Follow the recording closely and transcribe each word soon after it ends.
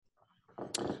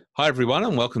Hi, everyone,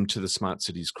 and welcome to the Smart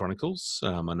Cities Chronicles.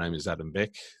 My name is Adam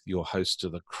Beck, your host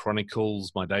of the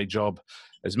Chronicles. My day job,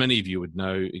 as many of you would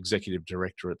know, Executive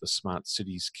Director at the Smart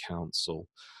Cities Council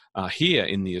here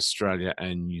in the Australia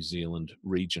and New Zealand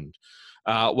region.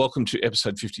 Welcome to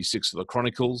episode 56 of the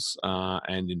Chronicles,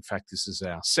 and in fact, this is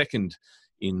our second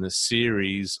in the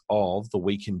series of The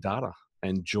Week in Data.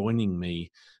 And joining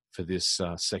me for this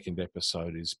second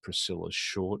episode is Priscilla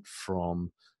Short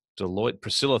from Deloitte.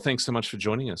 Priscilla, thanks so much for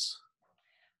joining us.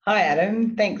 Hi,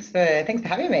 Adam. Thanks for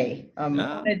having me. I'm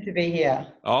honoured to be here.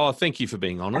 Oh, thank you for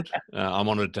being honoured. I'm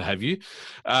honoured to have you.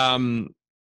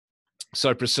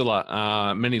 So,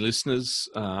 Priscilla, many listeners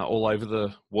all over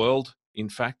the world. In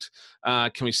fact,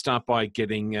 can we start by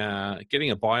getting a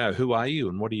bio? Who are you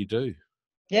and what do you do?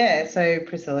 Yeah, so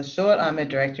Priscilla Short. I'm a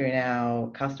director in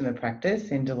our customer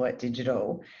practice in Deloitte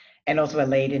Digital, and also a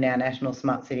lead in our National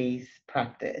Smart Cities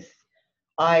practice.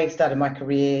 I started my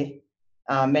career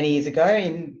many years ago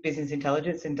in business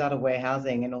intelligence and data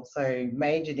warehousing, and also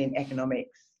majored in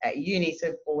economics at uni. So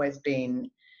I've always been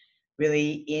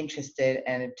really interested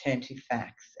and have turned to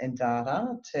facts and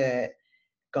data to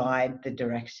guide the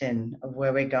direction of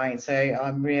where we're going. So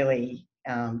I'm really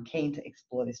keen to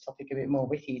explore this topic a bit more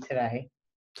with you today.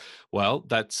 Well,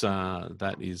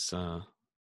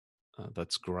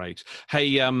 that's great.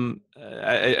 Hey,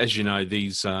 as you know,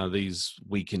 these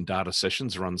Week in Data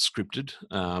sessions are unscripted.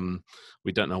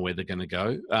 We don't know where they're going to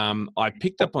go. I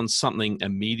picked up on something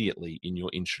immediately in your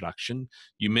introduction.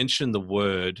 You mentioned the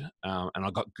word, and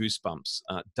I got goosebumps,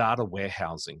 data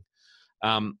warehousing.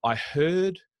 I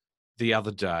heard the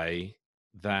other day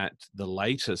that the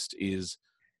latest is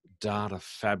data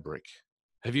fabric.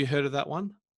 Have you heard of that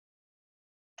one?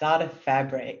 Data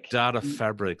fabric. Data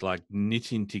fabric, like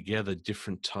knitting together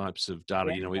different types of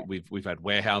data. Yeah. You know, we've had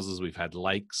warehouses, we've had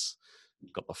lakes,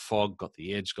 got the fog, got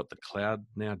the edge, got the cloud.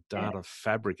 Now data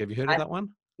fabric. Have you heard of that one?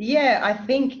 Yeah, I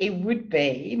think it would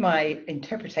be, my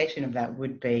interpretation of that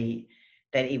would be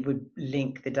that it would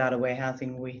link the data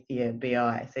warehousing with your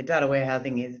BI. So data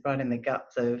warehousing is right in the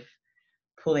guts of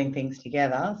pulling things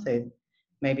together. So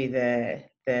maybe the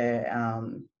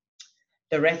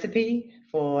recipe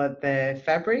for the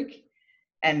fabric,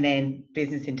 and then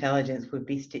business intelligence would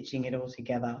be stitching it all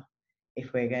together.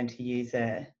 If we're going to use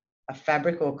a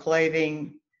fabric or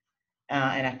clothing,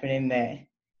 an acronym there.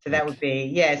 So that would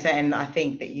be, yeah. So, and I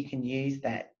think that you can use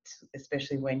that,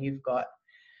 especially when you've got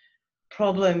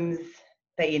problems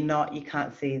that you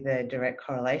can't see the direct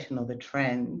correlation or the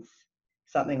trends,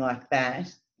 something like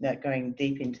that, that going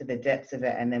deep into the depths of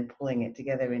it and then pulling it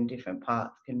together in different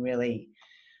parts can really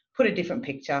put a different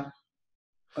picture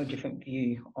or a different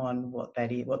view on what that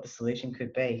is, what the solution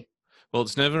could be. Well,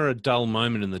 it's never a dull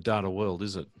moment in the data world,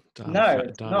 is it?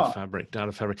 Data fabric.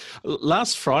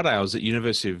 Last Friday, I was at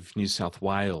University of New South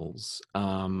Wales,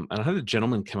 and I had a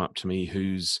gentleman come up to me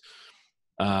who's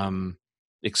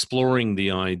exploring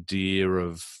the idea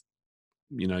of,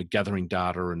 you know, gathering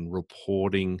data and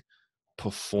reporting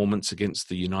performance against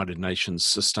the United Nations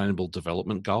Sustainable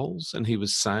Development Goals. And he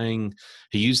was saying,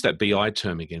 he used that BI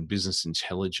term again, business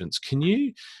intelligence. Can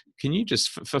you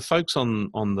just, for folks on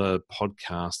the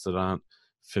podcast that aren't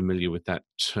familiar with that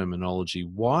terminology,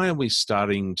 why are we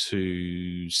starting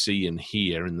to see and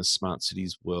hear in the smart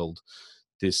cities world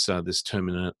this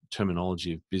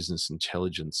terminology of business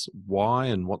intelligence? Why,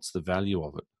 and what's the value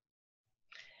of it?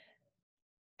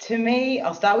 To me,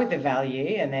 I'll start with the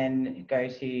value and then go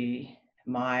to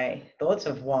my thoughts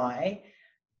of why.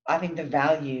 I think the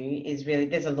value is really,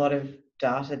 there's a lot of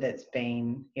data that's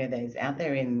been, there's out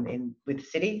there in with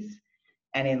cities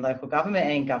and in local government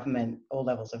and in government, all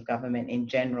levels of government in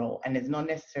general, and it's not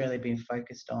necessarily been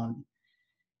focused on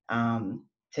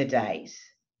to date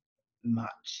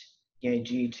much,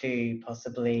 due to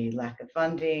possibly lack of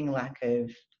funding, lack of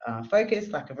focus,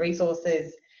 lack of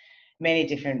resources, many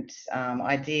different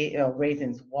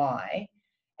reasons why.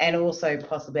 And also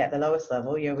possibly at the lowest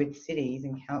level, with cities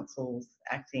and councils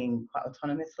acting quite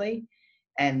autonomously.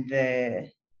 And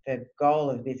the goal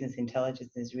of business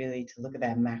intelligence is really to look at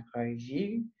that macro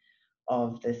view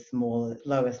of the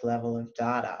lowest level of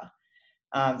data.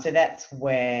 So that's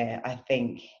where I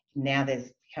think now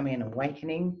there's becoming an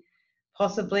awakening,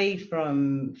 possibly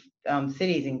from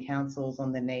cities and councils,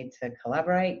 on the need to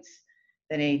collaborate,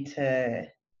 the need to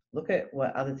look at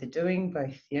what others are doing,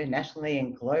 both nationally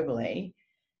and globally,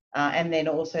 and then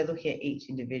also look at each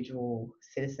individual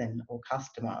citizen or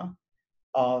customer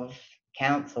of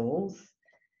councils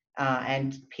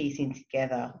and piecing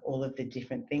together all of the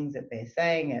different things that they're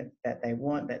saying, that they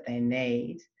want, that they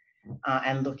need,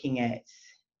 and looking at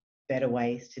better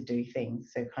ways to do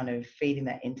things. So kind of feeding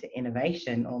that into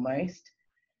innovation almost,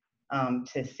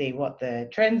 to see what the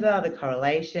trends are, the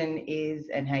correlation is,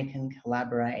 and how you can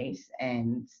collaborate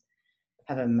and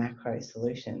have a macro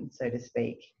solution, so to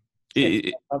speak,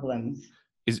 to problems.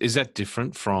 Is that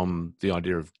different from the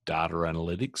idea of data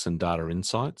analytics and data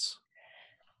insights?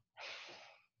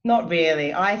 Not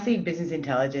really. I see business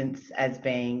intelligence as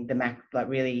being like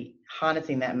really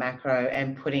harnessing that macro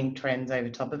and putting trends over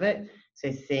top of it.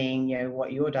 So seeing,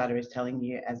 what your data is telling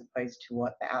you as opposed to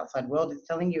what the outside world is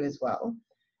telling you as well,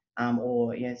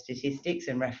 or statistics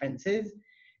and references.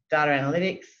 Data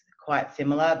analytics, quite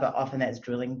similar, but often that's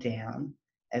drilling down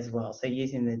as well. So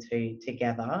using the two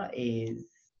together is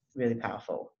really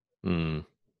powerful.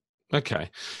 Okay.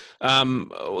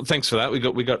 Well, thanks for that. We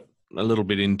got a little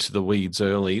bit into the weeds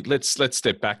early. Let's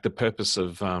step back. The purpose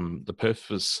of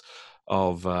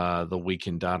the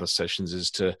weekend data sessions is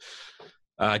to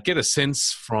get a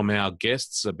sense from our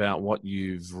guests about what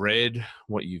you've read,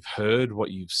 what you've heard,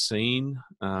 what you've seen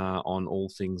on all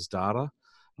things data.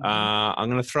 I'm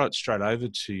going to throw it straight over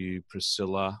to you,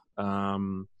 Priscilla.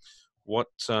 What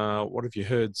have you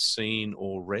heard, seen,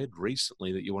 or read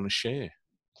recently that you want to share?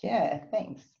 Yeah,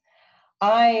 thanks.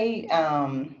 I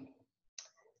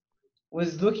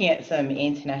was looking at some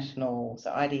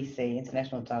IDC,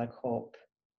 International Data Corp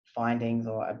findings,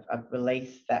 or a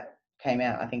release that came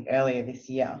out, I think, earlier this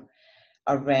year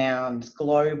around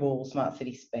global smart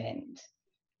city spend.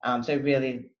 So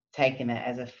really taking that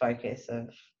as a focus of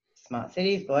smart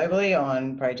cities globally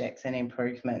on projects and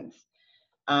improvements.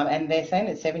 And they're saying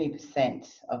that 70%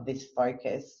 of this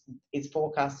focus is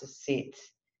forecast to sit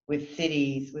with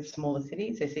smaller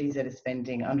cities, so cities that are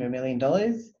spending under $1 million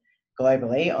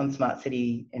globally on smart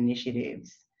city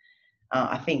initiatives.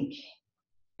 I think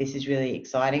this is really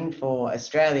exciting for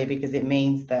Australia because it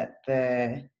means that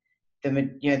the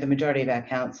majority of our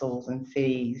councils and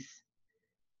cities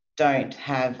don't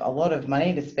have a lot of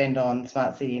money to spend on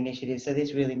smart city initiatives. So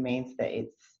this really means that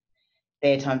it's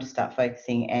their time to start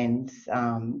focusing and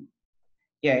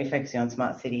focusing on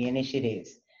smart city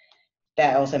initiatives.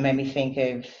 That also made me think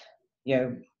of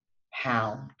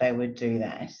how they would do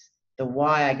that. The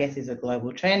why, I guess, is a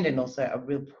global trend and also a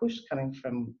real push coming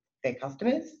from their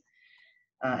customers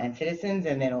and citizens,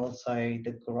 and then also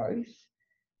the growth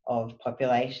of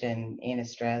population in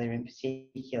Australia in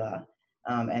particular,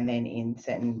 and then in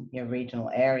certain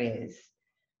regional areas.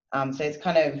 So it's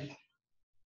kind of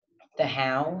the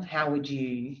how would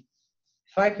you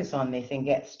focus on this and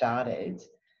get started.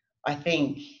 I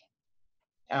think,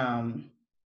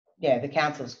 the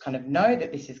councils kind of know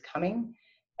that this is coming,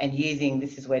 and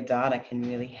this is where data can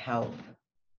really help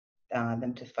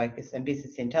them to focus, and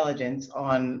business intelligence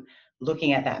on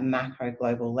looking at that macro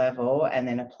global level and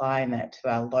then applying that to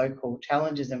our local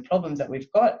challenges and problems that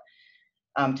we've got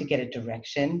to get a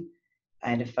direction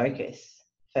and a focus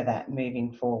for that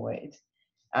moving forward.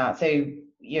 So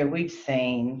we've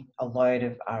seen a load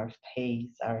of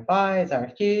RFPs, RFIs,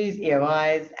 RFQs,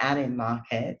 EOIs out in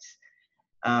market,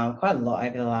 quite a lot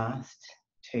over the last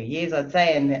 2 years, I'd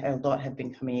say, and a lot have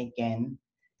been coming again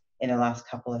in the last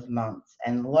couple of months.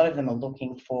 And a lot of them are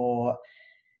looking for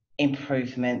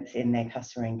improvements in their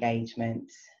customer engagement,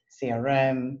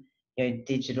 CRM,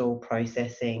 digital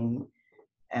processing,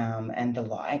 and the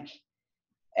like.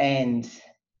 And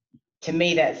to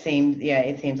me, it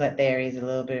seems like there is a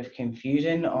little bit of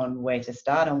confusion on where to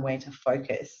start and where to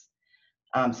focus.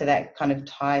 So that kind of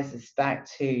ties us back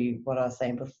to what I was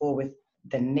saying before with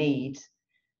the need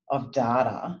of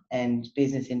data and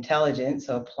business intelligence,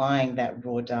 so applying that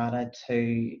raw data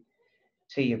to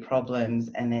your problems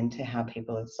and then to how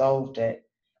people have solved it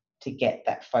to get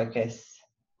that focus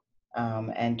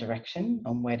and direction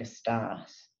on where to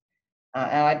start.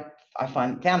 And I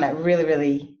found that really,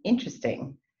 really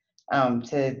interesting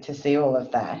to see all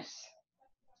of that.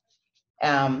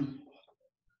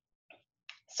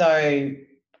 So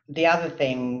the other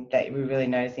thing that we're really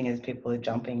noticing is people are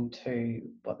jumping to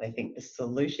what they think the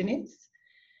solution is.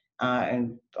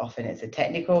 And often it's a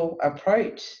technical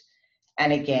approach.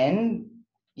 And again,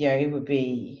 it would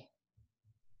be,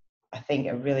 I think,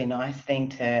 a really nice thing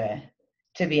to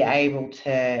be able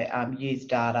to use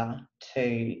data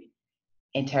to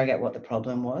interrogate what the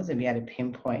problem was and be able to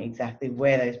pinpoint exactly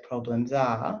where those problems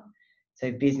are.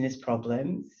 So business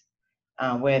problems,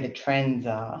 where the trends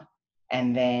are,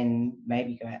 and then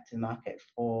maybe go out to the market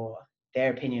for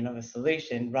their opinion of a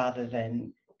solution rather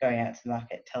than going out to the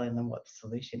market telling them what the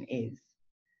solution is.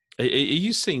 Are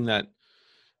you seeing that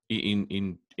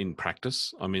in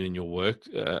practice? I mean, in your work,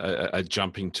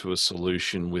 jumping to a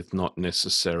solution with not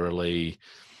necessarily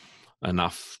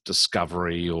enough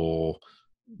discovery or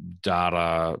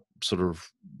data sort of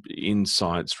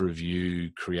insights review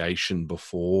creation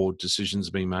before decisions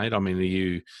being made? I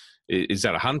mean, Is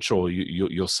that a hunch, or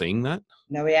you're seeing that?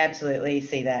 No, we absolutely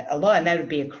see that a lot, and that would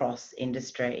be across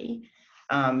industry.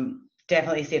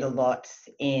 Definitely see it a lot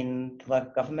in the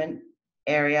local government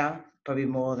area, probably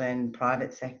more than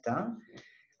private sector.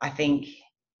 I think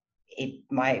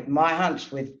my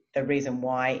hunch with the reason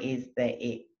why is that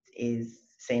it is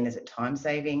seen as a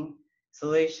time-saving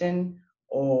solution,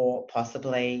 or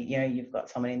possibly, you've got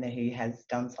someone in there who has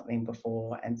done something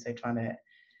before, and so trying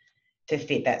to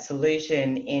fit that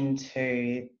solution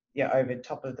into, over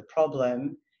top of the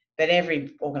problem. But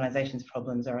every organisation's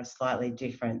problems are slightly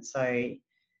different. So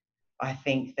I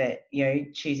think that,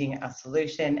 choosing a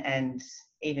solution and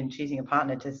even choosing a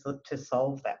partner to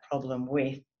solve that problem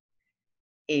with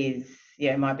is,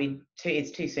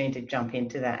 it's too soon to jump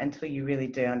into that until you really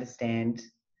do understand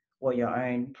what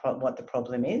what the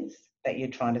problem is that you're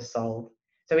trying to solve.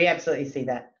 So we absolutely see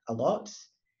that a lot.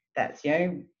 That's,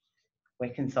 where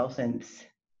consultants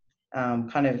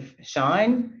kind of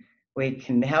shine. We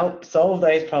can help solve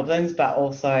those problems, but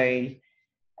also,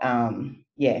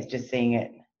 just seeing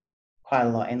it quite a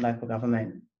lot in local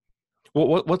government.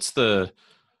 What's the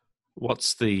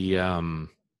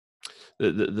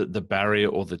barrier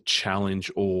or the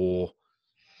challenge or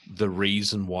the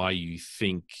reason why you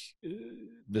think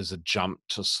there's a jump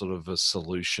to sort of a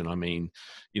solution? I mean,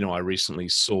 I recently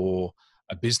saw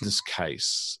a business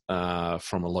case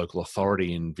from a local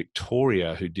authority in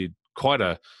Victoria who did quite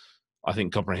a, I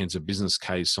think, comprehensive business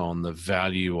case on the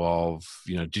value of,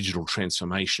 digital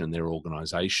transformation in their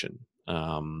organisation.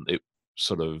 It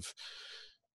sort of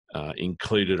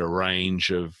included a range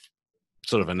of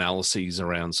sort of analyses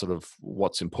around sort of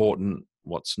what's important,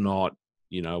 what's not,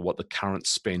 what the current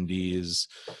spend is,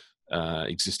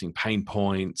 existing pain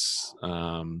points.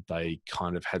 They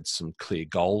kind of had some clear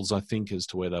goals, I think, as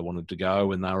to where they wanted to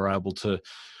go, and they were able to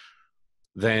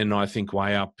then, I think,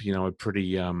 weigh up, a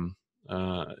pretty, a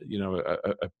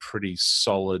pretty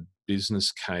solid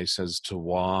business case as to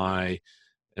why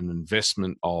an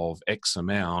investment of X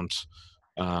amount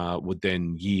would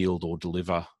then yield or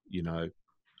deliver,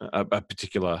 a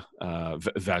particular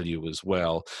value as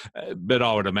well. But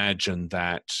I would imagine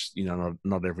that,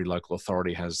 not every local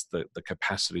authority has the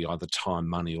capacity, either time,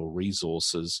 money or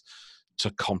resources,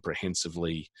 to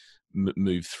comprehensively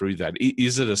move through that.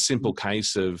 Is it a simple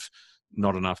case of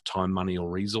not enough time, money or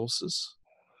resources?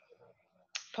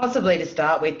 Possibly to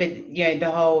start with, but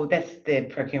that's the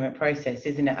procurement process,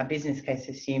 isn't it? A business case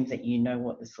assumes that you know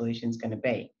what the solution's going to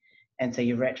be. And so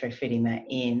you're retrofitting that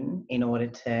in order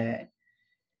to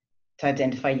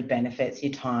identify your benefits,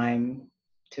 your time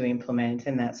to implement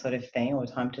and that sort of thing, or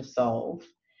time to solve.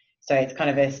 So it's kind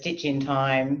of a stitch in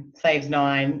time, saves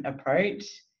 9 approach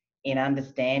in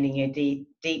understanding your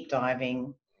deep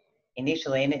diving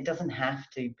initially. And it doesn't have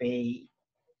to be,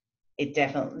 it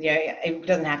definitely, it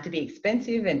doesn't have to be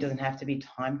expensive and doesn't have to be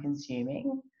time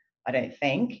consuming, I don't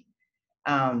think.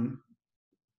 And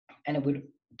it would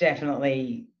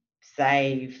definitely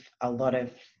save a lot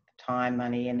of time,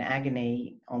 money and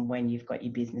agony on when you've got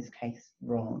your business case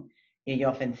wrong. You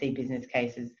often see business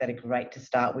cases that are great to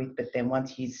start with, but then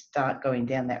once you start going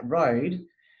down that road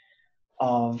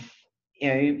of,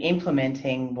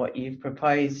 implementing what you've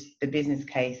proposed, the business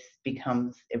case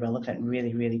becomes irrelevant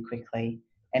really, really quickly.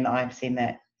 And I've seen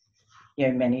that,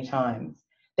 many times.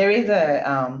 There is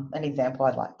an example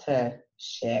I'd like to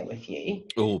share with you.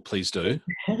 Oh, please do.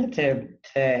 A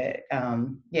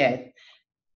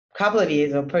couple of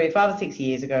years, or probably 5 or 6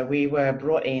 years ago, we were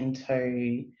brought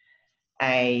into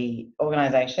a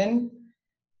organisation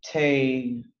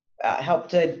to help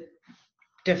to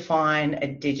define a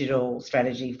digital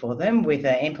strategy for them with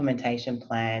an implementation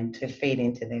plan to feed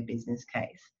into their business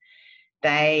case.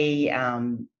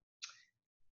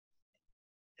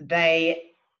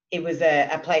 It was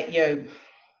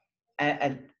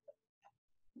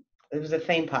it was a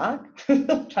theme park.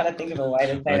 I'm trying to think of a way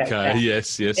to say that. Okay,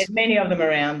 yes. There's many of them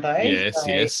around though.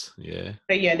 Yes, yeah.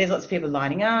 But there's lots of people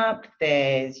lining up.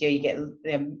 There's, you get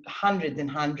hundreds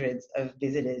and hundreds of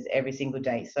visitors every single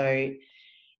day. So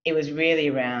it was really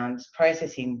around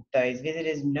processing those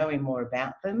visitors, knowing more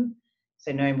about them.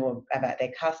 So knowing more about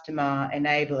their customer,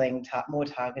 enabling more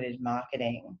targeted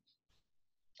marketing.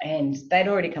 And they'd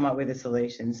already come up with a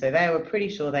solution. So they were pretty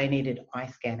sure they needed eye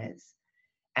scanners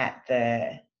at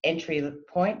the entry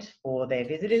point for their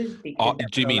visitors. Oh,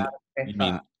 do you mean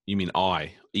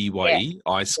eye? EYE? Yeah.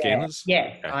 Eye scanners?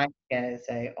 Yes, yeah. Eye scanners,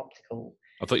 so optical.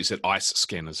 I thought you said ice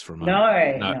scanners for a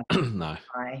moment. No. No.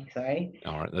 Eye, sorry.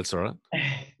 All right, that's all right.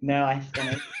 No, eye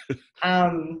scanners.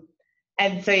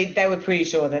 And so they were pretty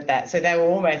sure so they were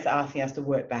almost asking us to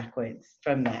work backwards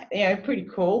from that. Pretty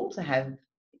cool to have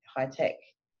high-tech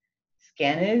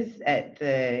scanners at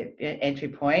the entry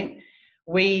point,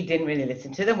 we didn't really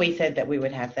listen to them. We said that we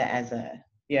would have that as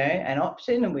an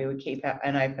option, and we would keep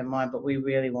an open mind, but we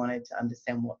really wanted to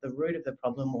understand what the root of the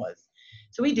problem was.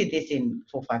 So we did this in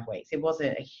 4 or 5 weeks. It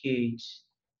wasn't a huge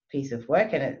piece of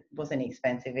work, and it wasn't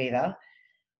expensive either.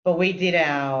 But we did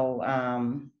our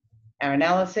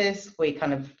analysis. We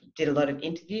kind of did a lot of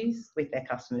interviews with their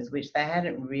customers, which they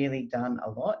hadn't really done a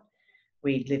lot.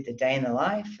 We lived a day in the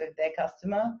life of their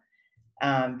customer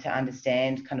to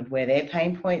understand kind of where their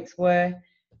pain points were,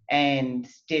 and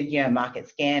did market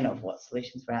scan of what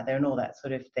solutions were out there and all that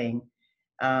sort of thing.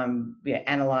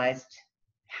 Analysed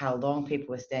how long people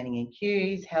were standing in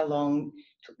queues, how long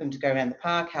it took them to go around the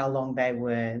park, how long they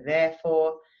were there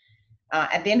for.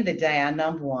 At the end of the day, our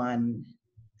number one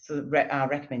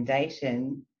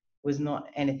recommendation was not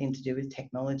anything to do with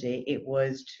technology. It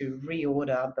was to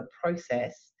reorder the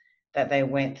process that they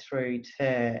went through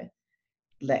to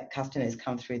let customers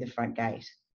come through the front gate.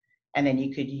 And then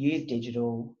you could use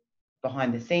digital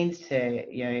behind the scenes to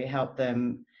help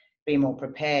them be more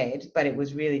prepared. But it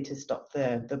was really to stop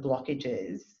the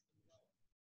blockages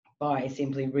by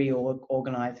simply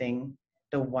reorganizing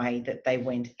the way that they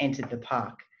entered the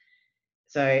park.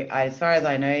 So as far as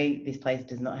I know, this place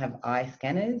does not have eye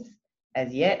scanners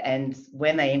as yet. And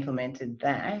when they implemented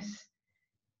that,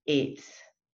 it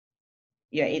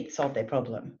solved their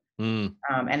problem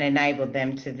and enabled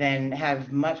them to then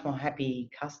have much more happy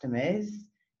customers,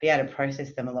 be able to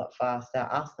process them a lot faster,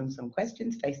 ask them some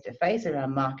questions face-to-face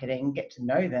around marketing, get to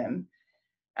know them.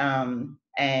 And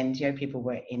people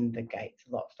were in the gates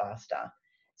a lot faster.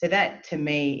 So that to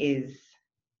me is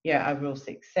a real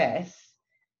success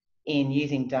in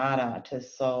using data to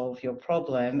solve your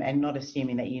problem, and not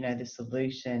assuming that you know the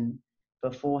solution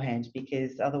beforehand,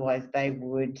 because otherwise they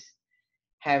would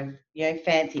have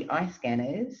fancy eye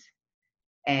scanners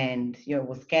and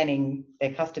were scanning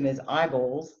their customers'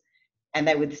 eyeballs, and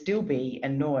they would still be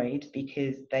annoyed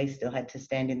because they still had to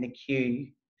stand in the queue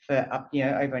for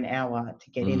over an hour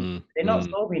to get in. They're not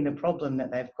solving the problem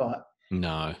that they've got.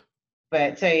 No.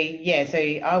 But so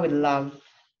I would love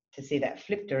to see that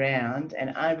flipped around, and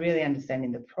I really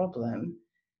understanding the problem,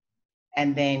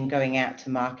 and then going out to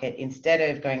market, instead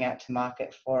of going out to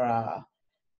market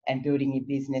and building your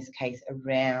business case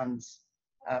around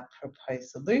a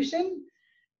proposed solution,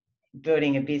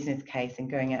 building a business case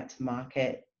and going out to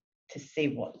market to see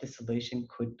what the solution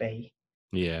could be.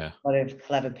 Yeah. A lot of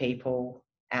clever people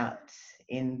out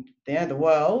in the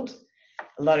world,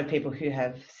 a lot of people who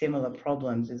have similar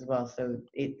problems as well. So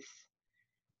it's,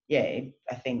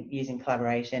 I think using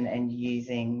collaboration and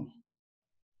using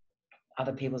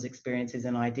other people's experiences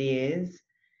and ideas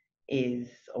is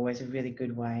always a really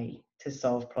good way to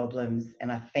solve problems. And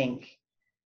I think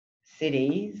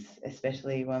cities,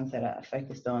 especially ones that are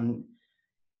focused on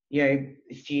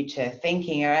future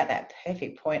thinking, are at that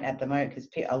perfect point at the moment, because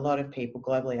a lot of people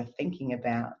globally are thinking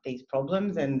about these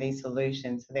problems and these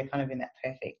solutions. So they're kind of in that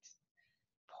perfect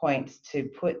point to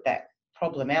put that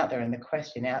problem out there and the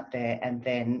question out there, and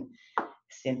then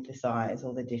synthesize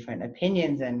all the different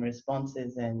opinions and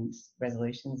responses and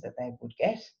resolutions that they would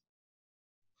get.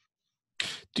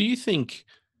 Do you think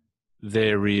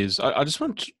there is, I just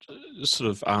want to sort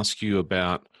of ask you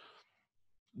about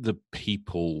the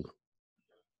people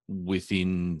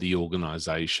within the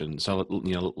organisation. So,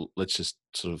 let's just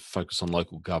sort of focus on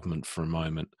local government for a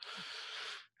moment.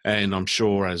 And I'm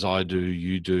sure, as I do,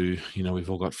 you do, we've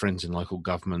all got friends in local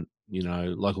government.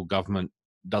 Local government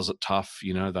does it tough.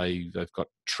 They've got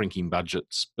shrinking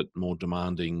budgets, but more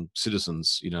demanding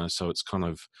citizens, so it's kind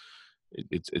of,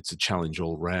 it's a challenge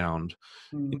all round.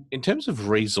 In terms of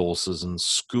resources and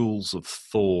schools of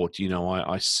thought,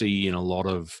 I see in a lot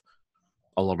of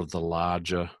the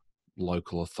larger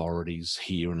local authorities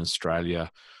here in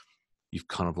Australia, you've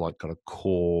kind of like got a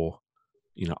core,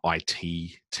 IT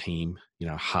team,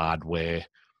 hardware,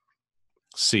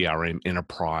 CRM,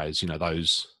 enterprise,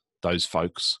 those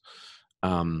folks.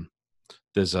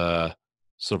 There's a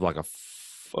sort of like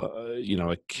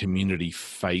a community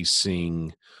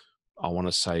facing, I want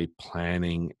to say,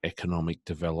 planning, economic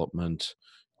development,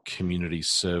 community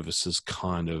services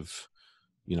kind of,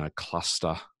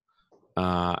 cluster.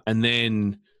 And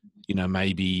then,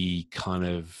 maybe kind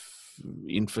of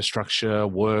infrastructure,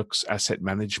 works, asset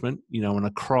management, and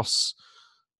across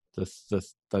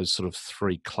those sort of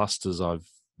three clusters I've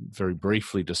very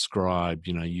briefly described,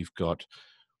 you've got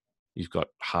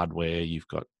hardware, you've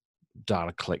got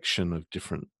data collection of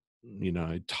different,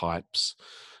 types.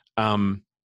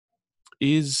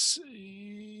 Is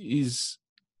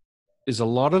a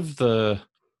lot of the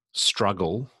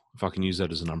struggle, if I can use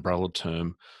that as an umbrella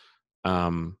term,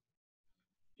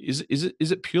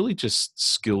 is it purely just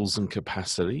skills and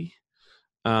capacity?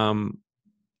 I'm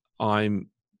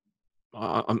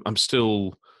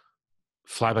still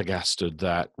flabbergasted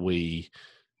that we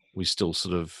still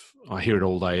sort of, I hear it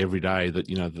all day, every day, that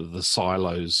the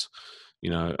silos,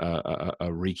 are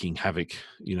wreaking havoc,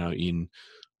 in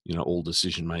all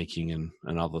decision making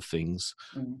and other things.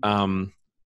 Mm.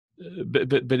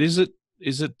 But is it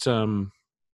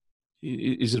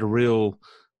a real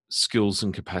skills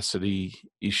and capacity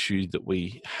issue that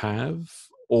we have,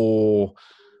 or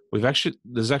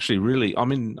there's actually really, I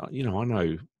mean, I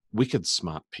know wicked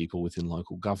smart people within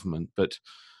local government, but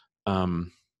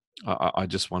I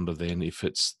just wonder then if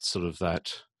it's sort of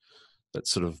that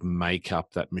sort of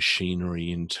makeup, that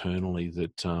machinery internally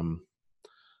that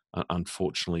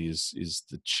unfortunately is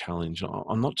the challenge.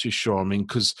 I'm not too sure. I mean,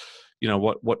 because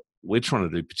what we're trying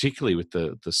to do, particularly with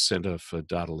the Centre for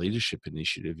Data Leadership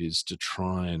Initiative, is to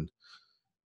try and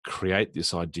create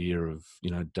this idea of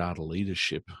data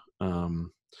leadership.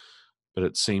 But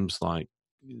it seems like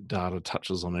data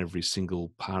touches on every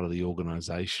single part of the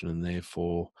organisation, and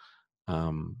therefore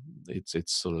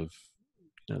it's sort of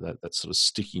that sort of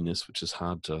stickiness, which is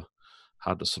hard to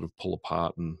sort of pull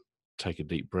apart and take a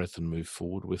deep breath and move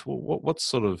forward with. What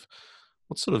sort of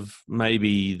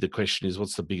maybe the question is,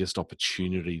 what's the biggest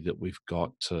opportunity that we've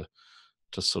got to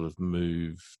sort of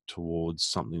move towards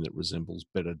something that resembles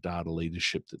better data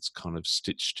leadership that's kind of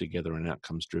stitched together and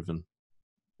outcomes driven?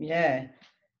 Yeah,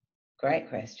 great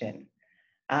question.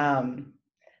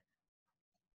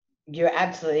 You're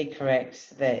absolutely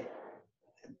correct that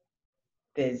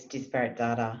there's disparate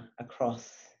data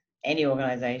across any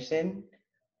organisation,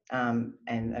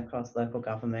 and across local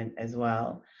government as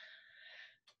well.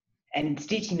 And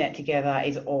stitching that together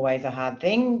is always a hard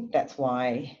thing. That's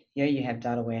why you have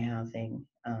data warehousing,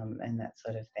 and that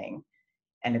sort of thing,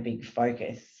 and a big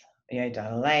focus,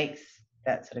 data lakes,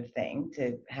 that sort of thing,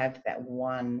 to have that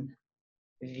one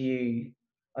view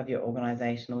of your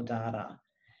organisational data.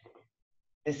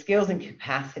 The skills and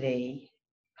capacity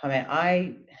comment,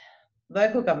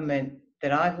 local government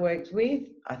that I've worked with,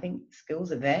 I think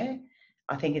skills are there.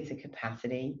 I think it's a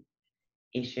capacity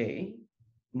issue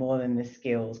more than the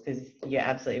skills, because you're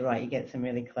absolutely right. You get some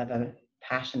really clever,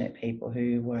 passionate people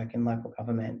who work in local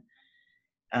government,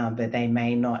 but they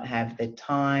may not have the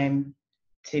time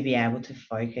to be able to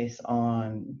focus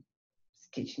on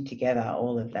stitching together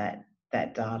all of that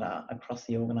data across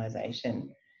the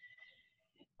organisation.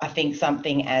 I think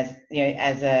something as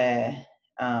a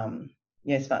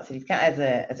Smart Cities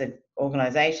as an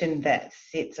organisation that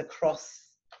sits across,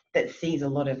 that sees a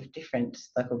lot of different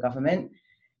local government,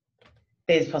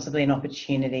 there's possibly an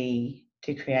opportunity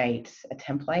to create a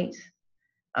template,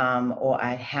 or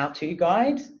a how-to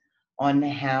guide on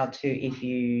how to, if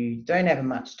you don't have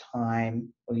much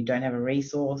time or you don't have a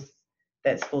resource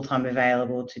that's full-time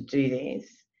available to do this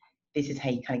is how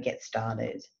you kind of get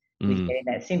started with getting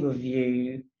that single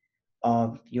view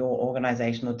of your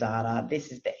organisational data.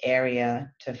 This is the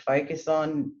area to focus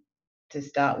on to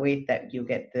start with, that you'll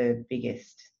get the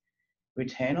biggest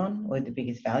return on, or the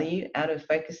biggest value out of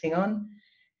focusing on.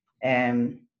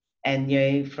 And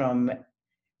from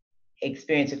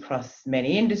experience across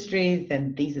many industries,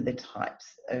 then these are the types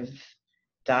of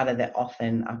data that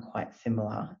often are quite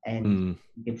similar and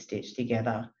get stitched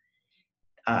together.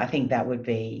 I think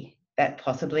that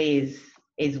possibly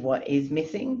is what is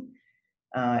missing.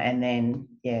 And then,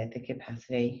 the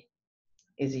capacity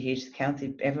is a huge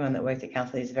council. Everyone that works at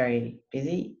council is very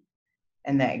busy,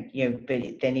 and that,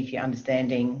 but then if you're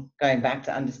going back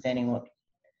to understanding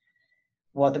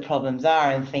what the problems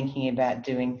are and thinking about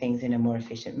doing things in a more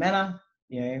efficient manner,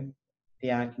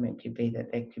 the argument could be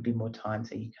that there could be more time.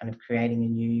 So you're kind of creating a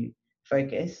new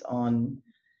focus on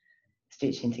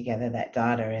stitching together that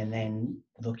data and then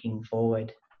looking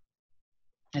forward.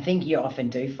 I think you often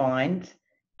do find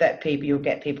that you'll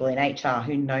get people in HR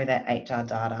who know that HR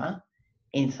data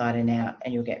inside and out,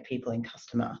 and you'll get people in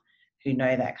customer who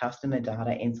know that customer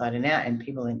data inside and out, and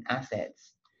people in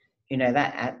assets who know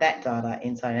that data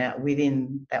inside and out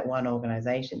within that one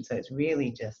organisation. So it's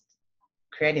really just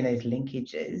creating those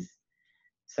linkages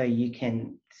so you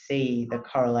can see the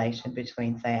correlation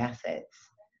between, say, assets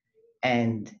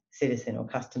and citizen or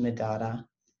customer data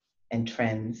and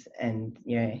trends and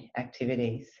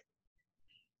activities.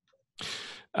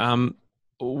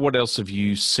 What else have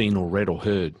you seen or read or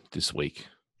heard this week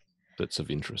that's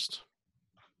of interest?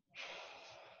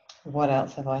 What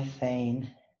else have I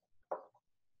seen?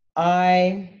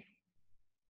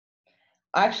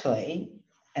 Actually,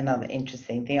 another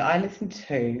interesting thing, I listened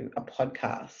to a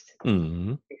podcast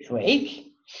this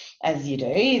week, as you do.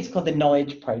 It's called The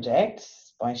Knowledge Project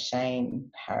by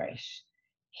Shane Parrish.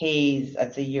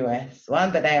 it's a US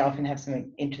one, but they often have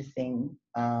some interesting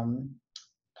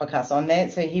podcasts on there.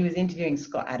 So he was interviewing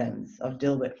Scott Adams of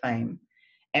Dilbert fame,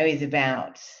 and it was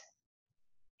about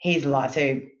his life.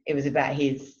 So it was about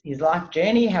his life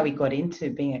journey, how he got into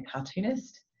being a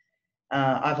cartoonist.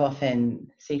 I've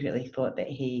often secretly thought that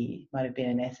he might have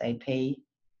been an SAP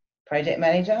project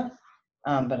manager,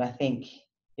 but I think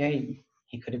he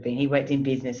could have been. He worked in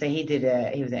business, so he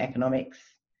was an economics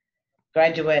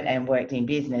graduate and worked in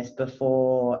business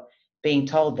before being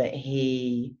told that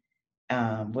he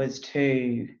was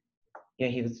too,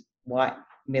 he was white,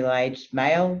 middle-aged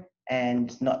male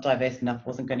and not diverse enough,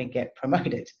 wasn't going to get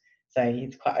promoted. So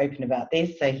he's quite open about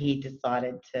this. So he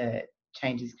decided to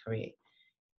change his career.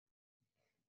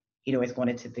 He'd always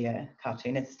wanted to be a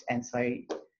cartoonist, and so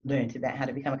learned about how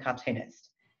to become a cartoonist.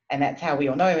 And that's how we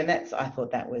all know him. And I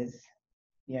thought that was,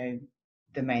 the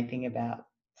main thing about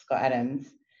Scott Adams.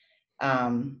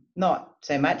 Not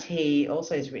so much. He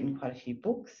also has written quite a few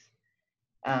books,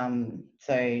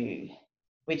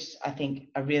 which I think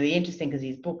are really interesting because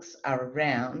his books are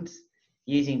around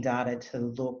using data to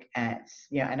look at,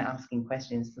 and asking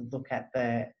questions to look at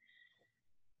the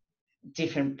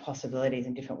different possibilities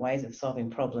and different ways of solving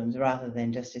problems rather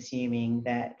than just assuming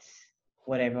that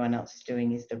what everyone else is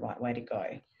doing is the right way to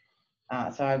go.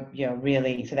 So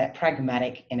that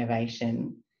pragmatic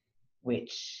innovation,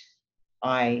 which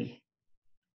I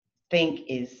think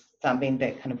is something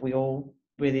that kind of we all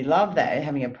really love, that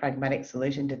having a pragmatic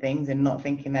solution to things and not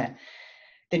thinking that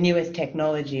the newest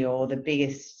technology or the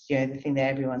biggest, the thing that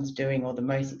everyone's doing or the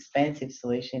most expensive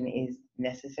solution is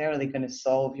necessarily going to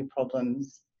solve your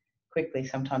problems quickly.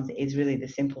 Sometimes it is really the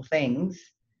simple things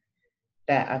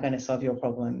that are going to solve your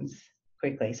problems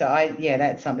quickly. So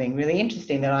that's something really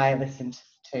interesting that I listened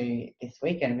to this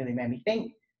week and really made me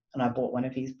think. And I bought one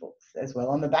of his books as well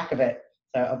on the back of it.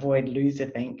 So avoid loser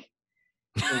think.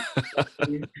 So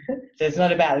it's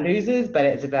not about losers, but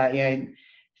it's about,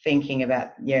 thinking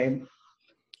about,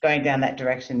 going down that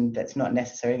direction that's not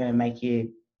necessarily going to make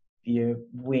you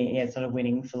win, sort of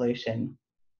winning solution.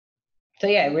 So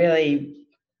really,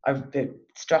 it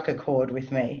struck a chord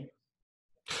with me.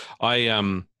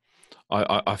 I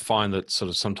find that sort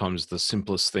of sometimes the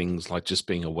simplest things, like just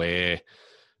being aware,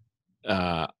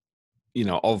 of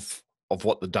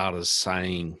what the data is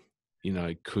saying,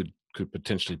 could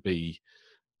potentially be,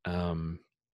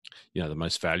 the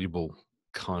most valuable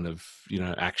kind of,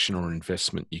 action or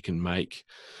investment you can make.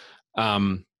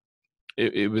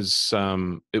 It was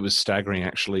staggering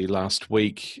actually last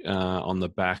week on the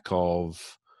back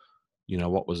of,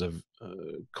 what was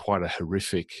quite a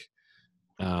horrific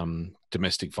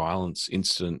domestic violence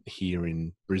incident here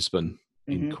in Brisbane,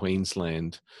 in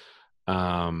Queensland.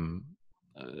 I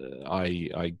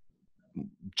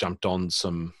jumped on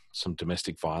some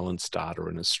domestic violence data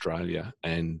in Australia,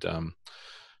 and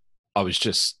I was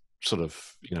just sort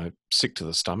of, sick to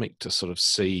the stomach to sort of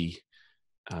see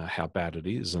how bad it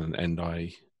is, and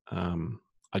I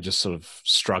just sort of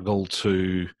struggle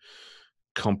to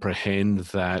comprehend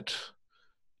that,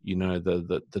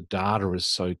 the data is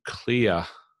so clear.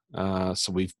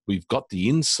 So we've got the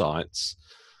insights.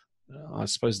 I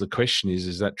suppose the question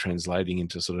is that translating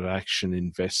into sort of action,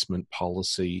 investment,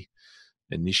 policy,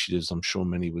 initiatives? I'm sure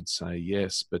many would say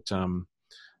yes, but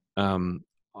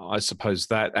I suppose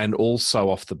that, and also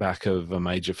off the back of a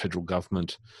major federal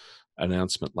government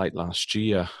announcement late last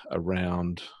year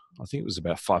around, I think it was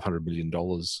about $500 million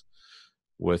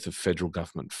worth of federal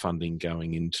government funding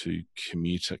going into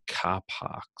commuter car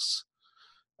parks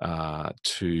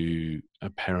to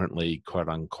apparently, quote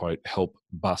unquote, help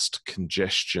bust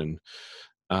congestion.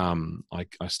 I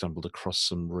stumbled across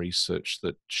some research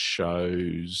that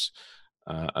shows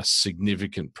a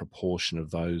significant proportion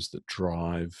of those that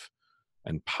drive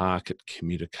and park at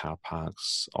commuter car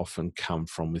parks often come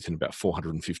from within about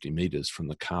 450 metres from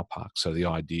the car park. So the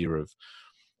idea of,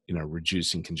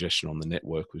 reducing congestion on the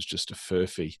network was just a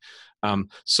furphy.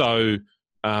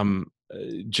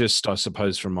 Just, I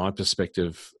suppose, from my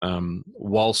perspective,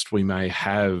 whilst we may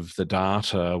have the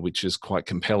data, which is quite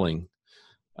compelling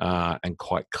and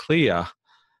quite clear,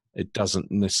 it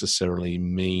doesn't necessarily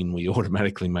mean we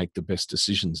automatically make the best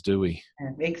decisions, do we?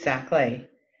 Exactly.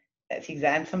 That's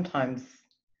exactly. And sometimes,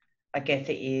 I guess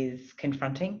it is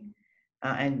confronting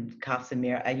and casts a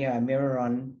mirror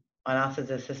on us as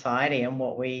a society and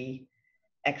what we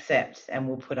accept and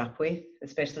will put up with,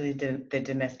 especially the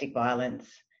domestic violence.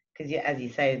 Because, as you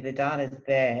say, the data's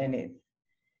there and it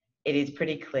is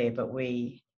pretty clear, but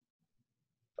we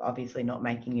obviously not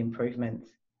making improvements.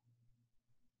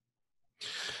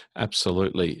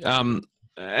 Absolutely, and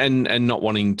not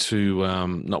wanting to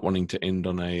end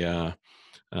on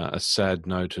a sad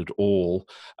note at all.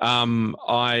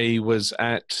 I was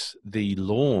at the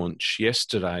launch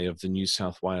yesterday of the New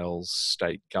South Wales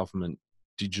State Government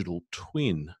Digital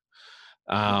Twin.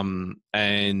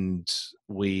 And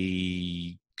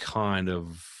we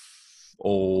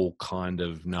all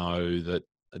know that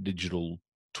a digital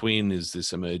twin is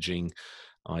this emerging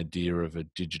idea of a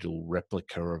digital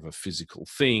replica of a physical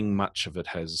thing. Much of it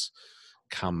has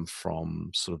come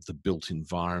from sort of the built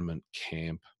environment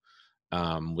camp.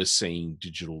 We're seeing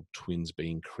digital twins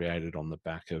being created on the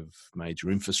back of major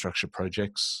infrastructure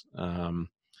projects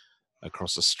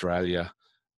across Australia.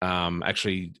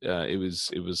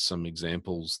 It was some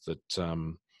examples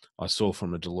that I saw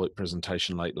from a Deloitte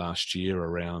presentation late last year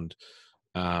around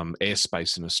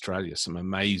airspace in Australia. Some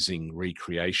amazing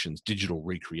recreations, digital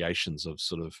recreations of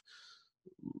sort of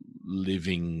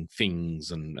living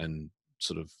things and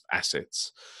sort of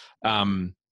assets.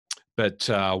 But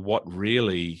what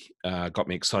really got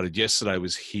me excited yesterday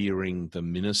was hearing the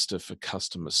Minister for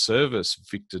Customer Service,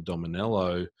 Victor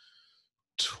Dominello,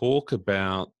 talk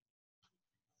about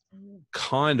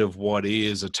kind of what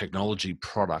is a technology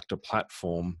product, a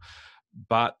platform,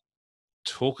 but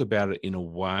talk about it in a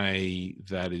way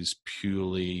that is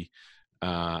purely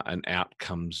an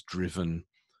outcomes-driven,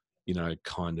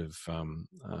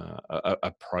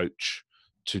 approach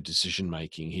to decision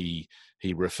making. He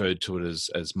referred to it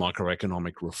as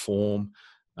microeconomic reform.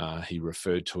 He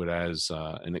referred to it as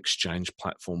an exchange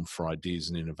platform for ideas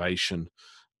and innovation.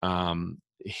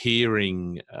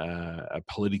 Hearing a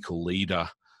political leader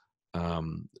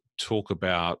talk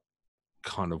about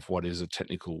kind of what is a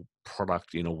technical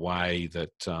product in a way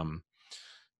that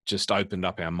just opened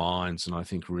up our minds, and I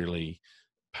think really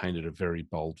painted a very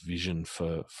bold vision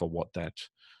for what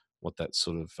that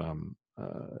sort of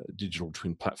digital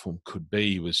twin platform could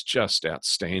be, was just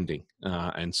outstanding,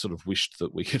 and sort of wished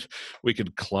that we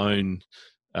could clone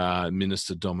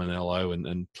Minister Dominello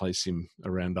and place him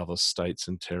around other states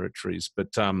and territories.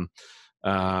 But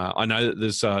I know that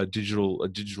there's a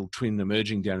digital twin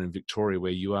emerging down in Victoria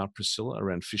where you are, Priscilla,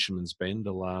 around Fisherman's Bend,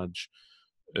 a large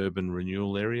urban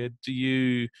renewal area. Do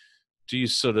you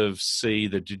sort of see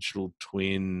the digital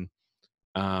twin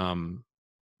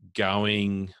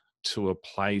going to a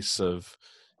place of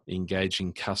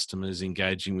engaging customers,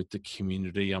 engaging with the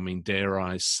community? I mean, dare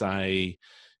I say,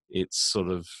 it's sort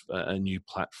of a new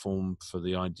platform for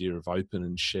the idea of open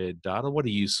and shared data. What are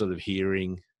you sort of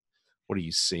hearing? What are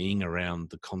you seeing around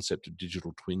the concept of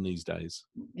digital twin these days?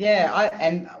 Yeah,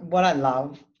 and what I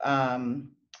love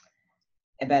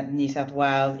about New South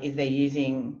Wales is they're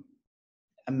using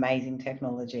amazing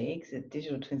technology, because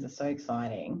digital twins are so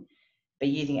exciting, but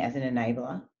using it as an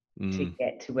enabler to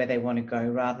get to where they want to go,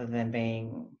 rather than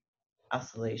being a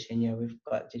solution. We've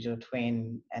got digital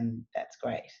twin and that's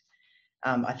great.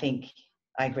 I think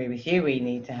I agree with you. We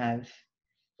need to have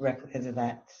replicas of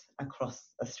that across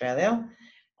Australia,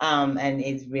 and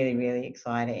it's really, really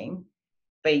exciting.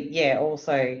 But yeah,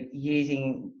 also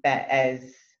using that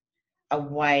as a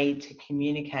way to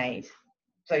communicate.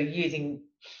 So using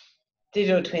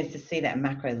digital twins to see that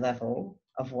macro level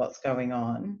of what's going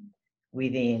on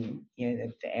within,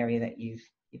 the area that you've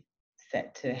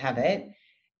set to have it,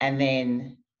 and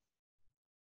then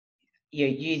you're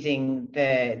using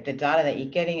the data that you're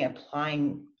getting,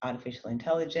 applying artificial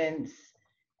intelligence,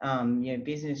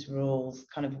 business rules,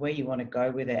 kind of where you want to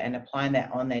go with it, and applying that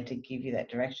on there to give you that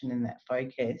direction and that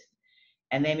focus,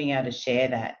 and then being able to share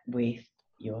that with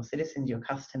your citizens, your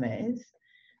customers,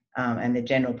 and the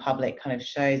general public. Kind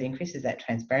of increases that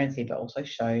transparency, but also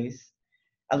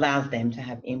allows them to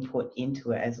have input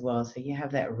into it as well. So you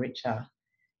have that richer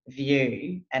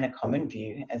view and a common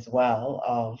view as well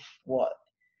of what,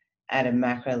 at a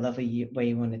macro level, where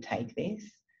you want to take this.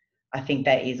 I think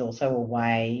that is also a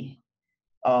way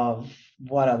of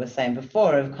what I was saying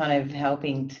before, of kind of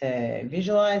helping to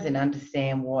visualize and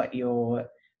understand what your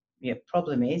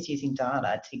problem is, using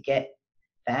data to get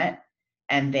that,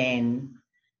 and then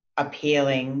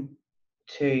appealing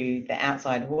to the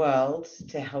outside world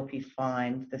to help you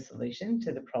find the solution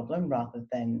to the problem, rather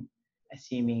than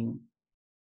assuming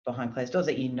behind closed doors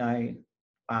that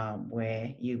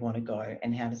where you want to go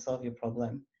and how to solve your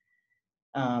problem.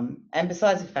 And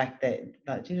besides the fact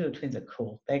that digital twins are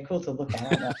cool, they're cool to look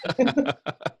at, aren't they?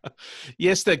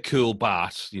 Yes, they're cool,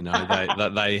 but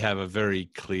they have a very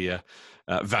clear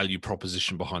value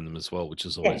proposition behind them as well, which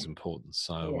is always important.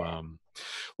 So,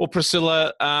 well,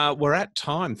 Priscilla, we're at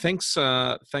time. Thanks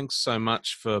so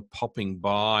much for popping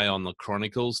by on the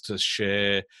Chronicles to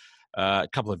share a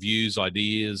couple of views,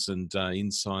 ideas, and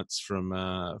insights from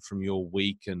your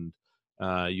week and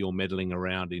you're meddling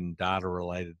around in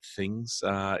data-related things.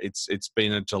 It's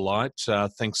been a delight.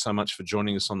 Thanks so much for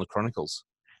joining us on the Chronicles.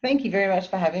 Thank you very much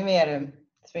for having me, Adam.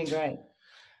 It's been great.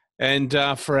 And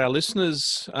for our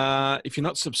listeners, if you're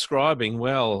not subscribing,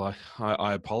 well,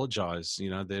 I apologise.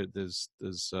 You know, there's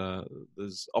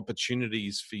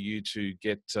opportunities for you to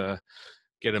get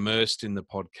immersed in the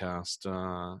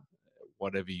podcast.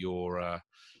 Whatever your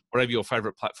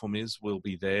favourite platform is, will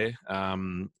be there.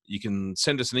 You can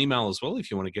send us an email as well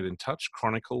if you want to get in touch.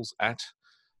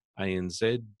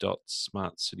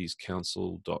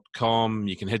 chronicles@anz.smartcitiescouncil.com.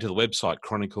 You can head to the website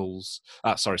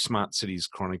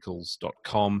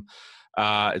smartcitieschronicles.com.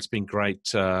 It's been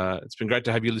great. It's been great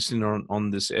to have you listening on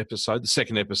this episode, the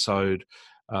second episode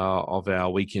of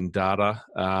our Week in Data.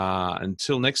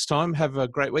 Until next time, have a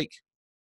great week.